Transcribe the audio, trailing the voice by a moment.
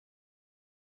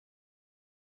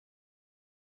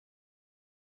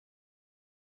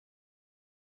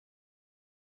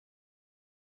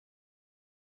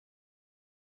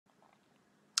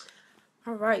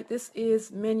All right, this is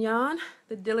Mignon,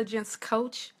 the Diligence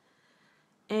Coach.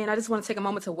 And I just want to take a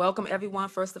moment to welcome everyone,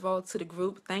 first of all, to the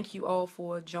group. Thank you all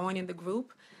for joining the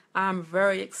group. I'm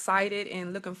very excited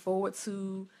and looking forward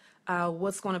to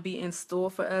what's going to be in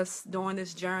store for us during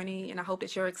this journey. And I hope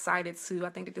that you're excited too. I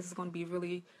think that this is going to be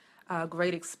really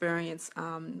great experience.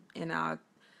 And I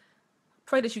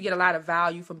pray that you get a lot of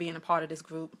value from being a part of this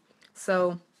group.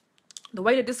 So, the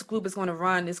way that this group is going to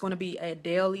run is going to be a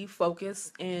daily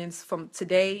focus, and from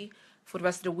today for the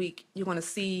rest of the week you're going to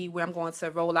see where I'm going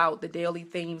to roll out the daily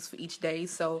themes for each day.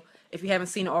 So if you haven't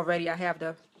seen it already, I have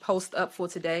the post up for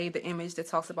today, the image that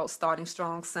talks about starting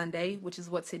strong Sunday, which is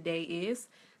what today is.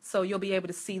 So you'll be able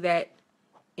to see that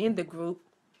in the group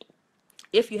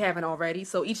if you haven't already.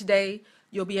 So each day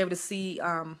you'll be able to see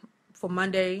for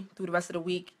Monday through the rest of the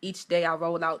week, each day I'll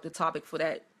roll out the topic for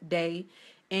that day.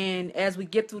 And as we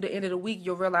get through the end of the week,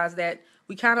 you'll realize that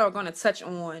we kind of are going to touch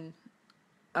on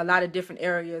a lot of different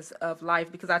areas of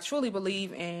life, because I truly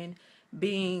believe in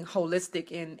being holistic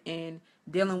and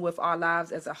dealing with our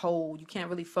lives as a whole. You can't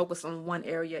really focus on one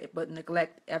area but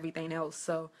neglect everything else.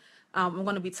 So I'm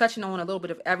going to be touching on a little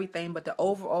bit of everything, but the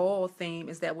overall theme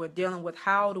is that we're dealing with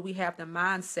how do we have the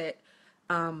mindset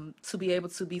to be able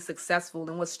to be successful,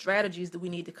 and what strategies do we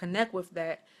need to connect with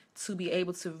that to be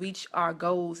able to reach our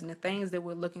goals and the things that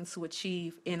we're looking to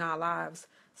achieve in our lives.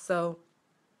 So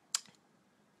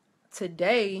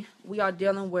today we are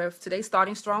dealing with today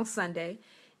starting strong Sunday,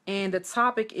 and the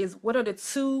topic is what are the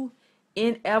two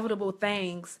inevitable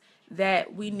things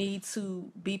that we need to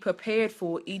be prepared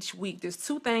for each week. There's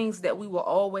two things that we will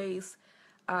always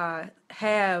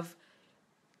have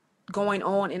going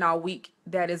on in our week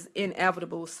that is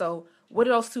inevitable. So what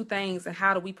are those two things and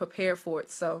how do we prepare for it?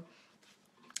 So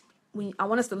I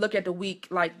want us to look at the week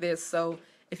like this. So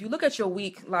if you look at your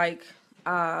week like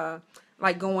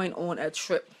going on a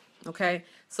trip, okay?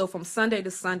 So from Sunday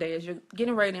to Sunday, as you're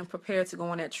getting ready and prepared to go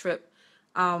on that trip,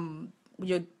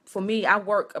 for me, I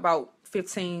work about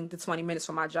 15 to 20 minutes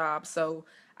from my job. So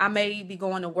I may be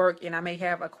going to work and I may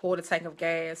have a quarter tank of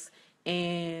gas,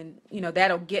 and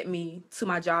that'll get me to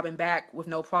my job and back with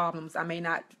no problems. I may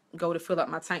not go to fill up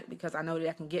my tank because I know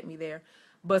that can get me there.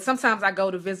 But sometimes I go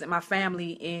to visit my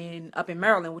family up in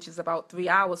Maryland, which is about 3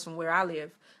 hours from where I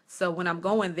live. So when I'm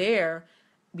going there,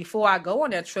 before I go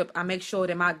on that trip, I make sure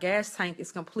that my gas tank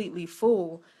is completely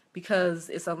full, because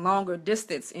it's a longer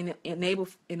distance. In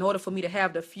order for me to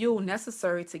have the fuel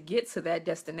necessary to get to that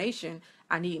destination,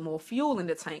 I need more fuel in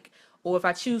the tank. Or if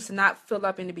I choose to not fill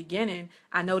up in the beginning,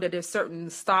 I know that there's certain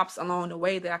stops along the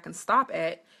way that I can stop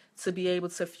at to be able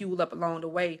to fuel up along the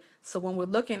way. So when we're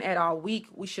looking at our week,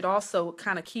 we should also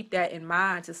kind of keep that in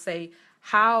mind to say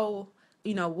how,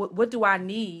 what do I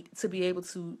need to be able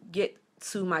to get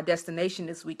to my destination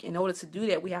this week. In order to do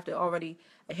that, we have to already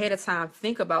ahead of time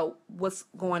think about what's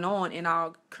going on in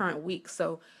our current week.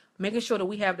 So making sure that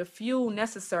we have the fuel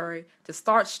necessary to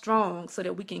start strong so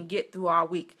that we can get through our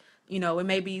week. It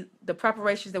may be the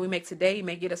preparations that we make today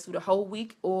may get us through the whole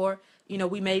week, or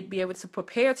we may be able to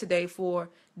prepare today for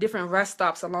different rest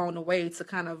stops along the way to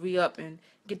kind of re-up and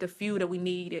get the fuel that we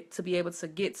need to be able to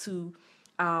get to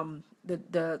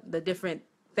the different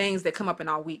things that come up in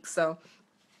our week. So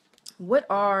what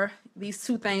are these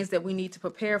two things that we need to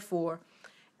prepare for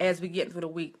as we get through the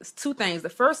week? It's two things. The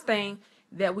first thing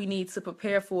that we need to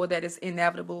prepare for that is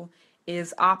inevitable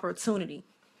is opportunity.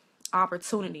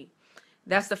 Opportunity.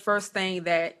 That's the first thing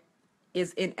that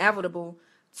is inevitable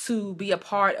to be a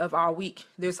part of our week.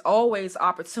 There's always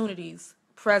opportunities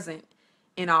present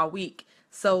in our week.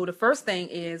 So the first thing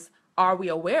is, are we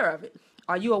aware of it?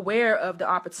 Are you aware of the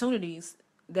opportunities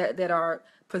that are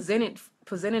presenting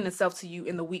itself to you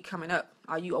in the week coming up?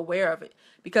 Are you aware of it?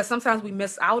 Because sometimes we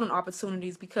miss out on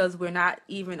opportunities because we're not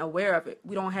even aware of it.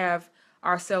 We don't have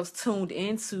ourselves tuned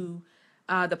into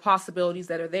the possibilities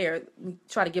that are there. Let me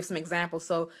try to give some examples.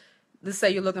 So let's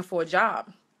say you're looking for a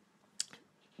job.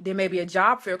 There may be a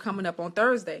job fair coming up on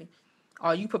Thursday.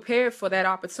 Are you prepared for that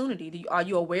opportunity? Are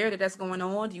you aware that that's going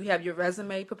on? Do you have your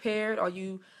resume prepared? Are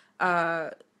you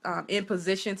in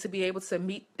position to be able to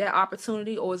meet that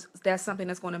opportunity, or is that something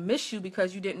that's going to miss you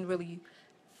because you didn't really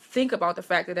think about the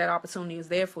fact that that opportunity is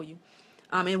there for you?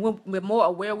 And when the more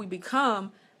aware we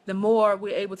become, the more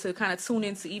we're able to kind of tune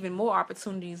into even more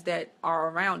opportunities that are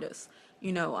around us.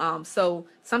 So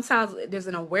sometimes there's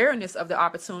an awareness of the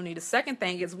opportunity. The second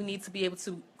thing is we need to be able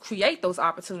to create those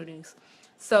opportunities.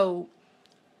 So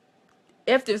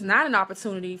if there's not an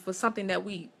opportunity for something that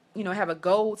we, have a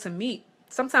goal to meet,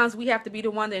 sometimes we have to be the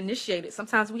one to initiate it.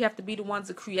 Sometimes we have to be the one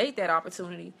to create that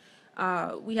opportunity.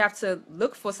 We have to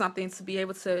look for something to be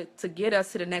able to get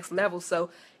us to the next level. So,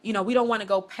 we don't want to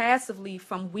go passively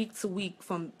from week to week,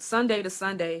 from Sunday to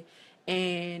Sunday,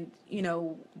 and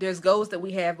there's goals that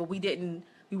we have, but we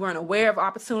weren't aware of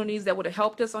opportunities that would have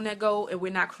helped us on that goal, and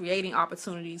we're not creating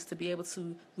opportunities to be able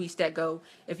to reach that goal.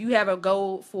 If you have a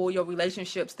goal for your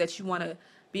relationships that you want to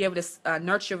be able to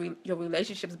nurture your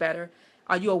relationships better,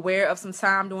 are you aware of some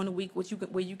time during the week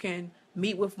where you can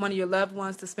meet with one of your loved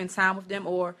ones to spend time with them?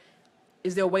 Or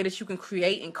is there a way that you can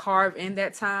create and carve in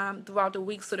that time throughout the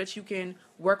week so that you can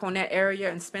work on that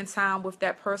area and spend time with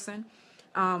that person?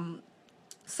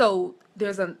 So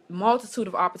there's a multitude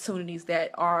of opportunities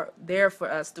that are there for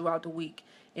us throughout the week,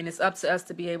 and it's up to us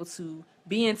to be able to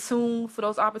be in tune for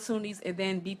those opportunities and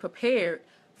then be prepared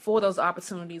for those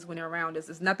opportunities when they're around us.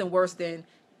 It's nothing worse than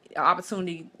an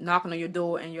opportunity knocking on your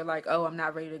door and you're like, oh, I'm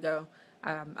not ready to go.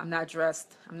 I'm not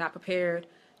dressed. I'm not prepared.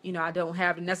 I don't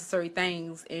have the necessary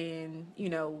things, and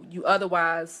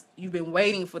you've been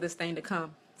waiting for this thing to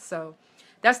come. So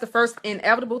that's the first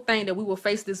inevitable thing that we will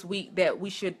face this week that we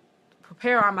should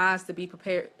prepare our minds to be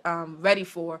prepared, ready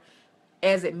for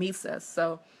as it meets us.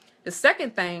 So the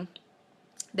second thing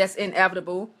that's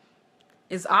inevitable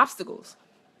is obstacles.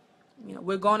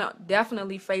 We're going to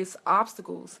definitely face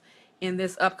obstacles in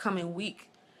this upcoming week.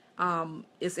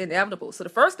 It's inevitable. So the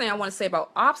first thing I want to say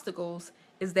about obstacles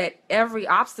is that every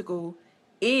obstacle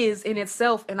is in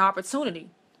itself an opportunity.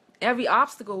 Every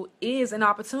obstacle is an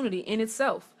opportunity in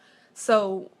itself.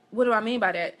 So what do I mean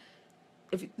by that?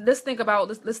 Let's think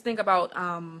about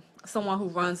someone who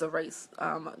runs a race.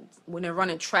 When they're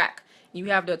running track, you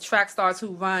have the track stars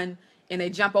who run and they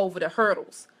jump over the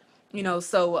hurdles.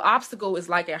 So an obstacle is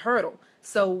like a hurdle.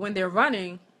 So when they're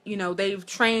running, they've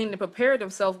trained and prepared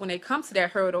themselves when they come to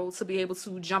that hurdle to be able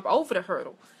to jump over the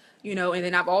hurdle. And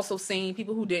then I've also seen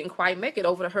people who didn't quite make it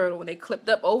over the hurdle when they clipped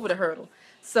up over the hurdle.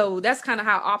 So that's kind of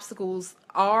how obstacles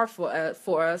are for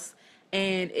us.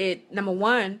 And number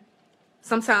one,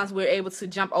 sometimes we're able to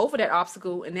jump over that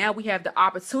obstacle, and now we have the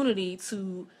opportunity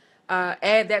to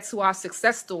add that to our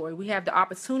success story. We have the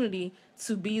opportunity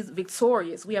to be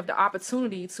victorious. We have the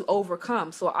opportunity to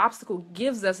overcome. So an obstacle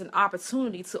gives us an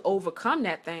opportunity to overcome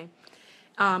that thing.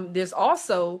 There's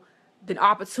also the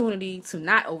opportunity to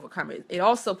not overcome it. It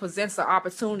also presents an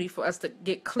opportunity for us to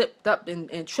get clipped up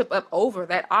and trip up over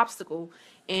that obstacle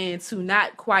and to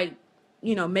not quite,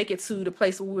 make it to the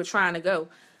place where we were trying to go.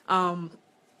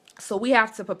 So we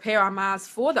have to prepare our minds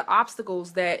for the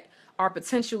obstacles that are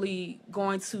potentially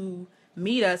going to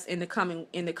meet us in the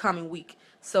coming week.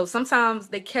 So sometimes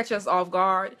they catch us off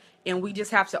guard, and we just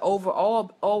have to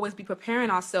overall always be preparing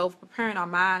ourselves, preparing our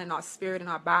mind and our spirit and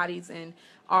our bodies and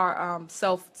our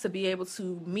self to be able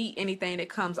to meet anything that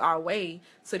comes our way,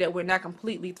 so that we're not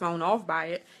completely thrown off by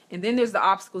it. And then there's the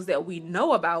obstacles that we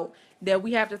know about that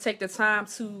we have to take the time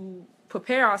to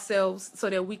prepare ourselves so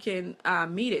that we can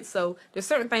meet it. So there's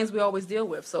certain things we always deal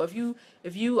with. So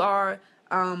if you are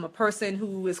a person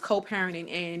who is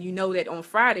co-parenting, and you know that on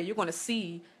Friday you're going to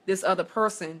see this other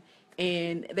person,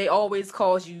 and they always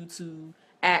cause you to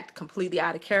act completely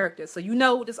out of character. So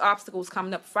this obstacle is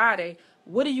coming up Friday.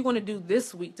 What are you going to do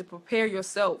this week to prepare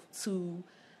yourself to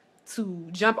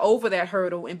jump over that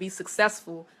hurdle and be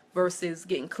successful versus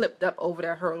getting clipped up over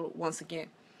that hurdle once again?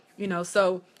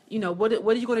 So what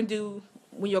are you going to do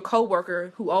when your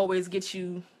coworker who always gets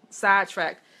you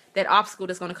sidetracked, that obstacle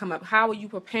that's going to come up? How are you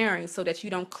preparing so that you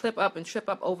don't clip up and trip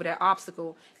up over that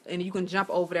obstacle and you can jump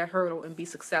over that hurdle and be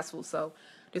successful? So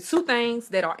the two things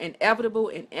that are inevitable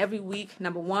in every week,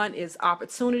 number one is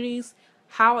opportunities.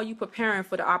 How are you preparing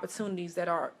for the opportunities that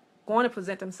are going to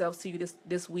present themselves to you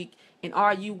this week? And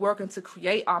are you working to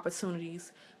create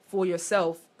opportunities for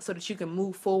yourself so that you can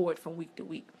move forward from week to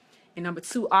week? And number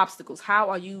two, obstacles. How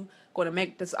are you going to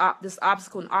make this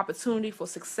obstacle an opportunity for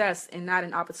success and not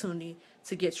an opportunity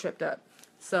to get tripped up?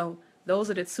 So those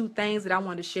are the two things that I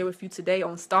wanted to share with you today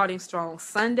on Starting Strong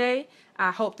Sunday.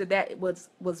 I hope that was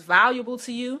valuable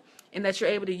to you, and that you're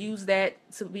able to use that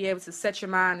to be able to set your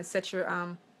mind and set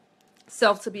your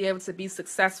self to be able to be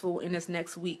successful in this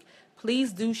next week.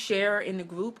 Please do share in the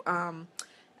group.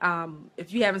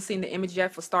 If you haven't seen the image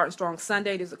yet for Starting Strong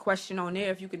Sunday, there's a question on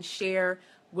there. If you can share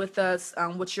with us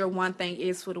what your one thing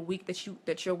is for the week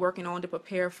that you're working on to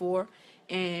prepare for,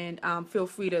 and feel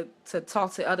free to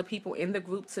talk to other people in the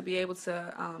group to be able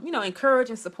to encourage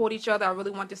and support each other. I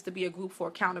really want this to be a group for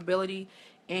accountability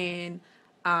and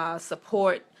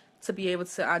support, to be able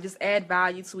to just add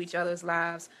value to each other's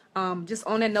lives. Just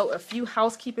on that note, a few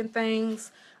housekeeping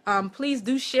things. Please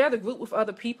do share the group with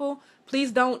other people.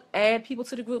 Please don't add people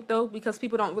to the group though, because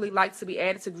people don't really like to be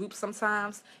added to groups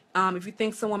sometimes. If you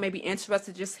think someone may be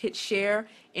interested, just hit share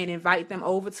and invite them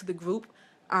over to the group.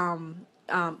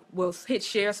 We'll hit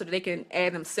share so that they can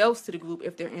add themselves to the group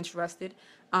if they're interested.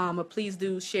 But please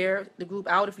do share the group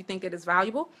out if you think that it's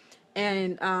valuable.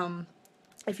 And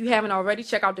if you haven't already,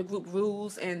 check out the group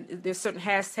rules, and there's certain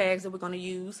hashtags that we're going to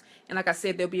use. And like I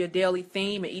said, there'll be a daily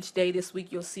theme, and each day this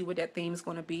week you'll see what that theme is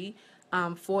going to be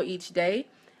for each day.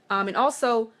 And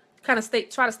also kind of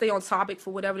try to stay on topic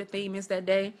for whatever the theme is that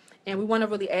day. And we want to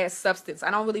really add substance.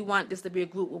 I don't really want this to be a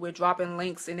group where we're dropping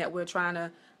links and that we're trying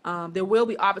to there will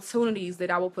be opportunities that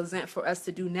I will present for us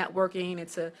to do networking and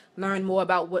to learn more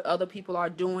about what other people are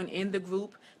doing in the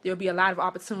group. There'll be a lot of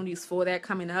opportunities for that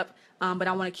coming up, but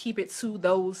I want to keep it to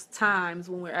those times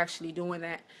when we're actually doing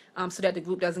that, so that the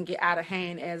group doesn't get out of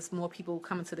hand as more people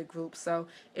come into the group. So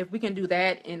if we can do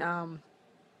that,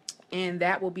 and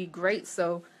that will be great.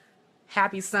 So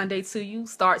happy Sunday to you.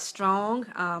 Start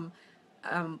strong.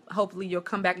 Hopefully you'll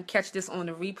come back and catch this on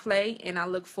the replay, and I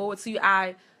look forward to you.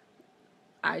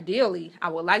 Ideally, I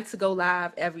would like to go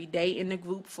live every day in the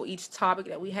group for each topic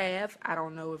that we have. I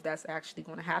don't know if that's actually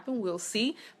going to happen. We'll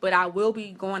see. But I will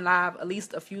be going live at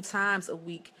least a few times a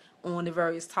week on the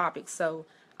various topics. So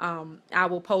I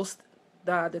will post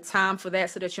the time for that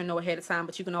so that you'll know ahead of time.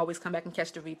 But you can always come back and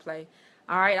catch the replay.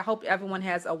 All right. I hope everyone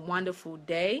has a wonderful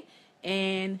day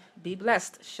and be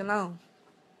blessed. Shalom.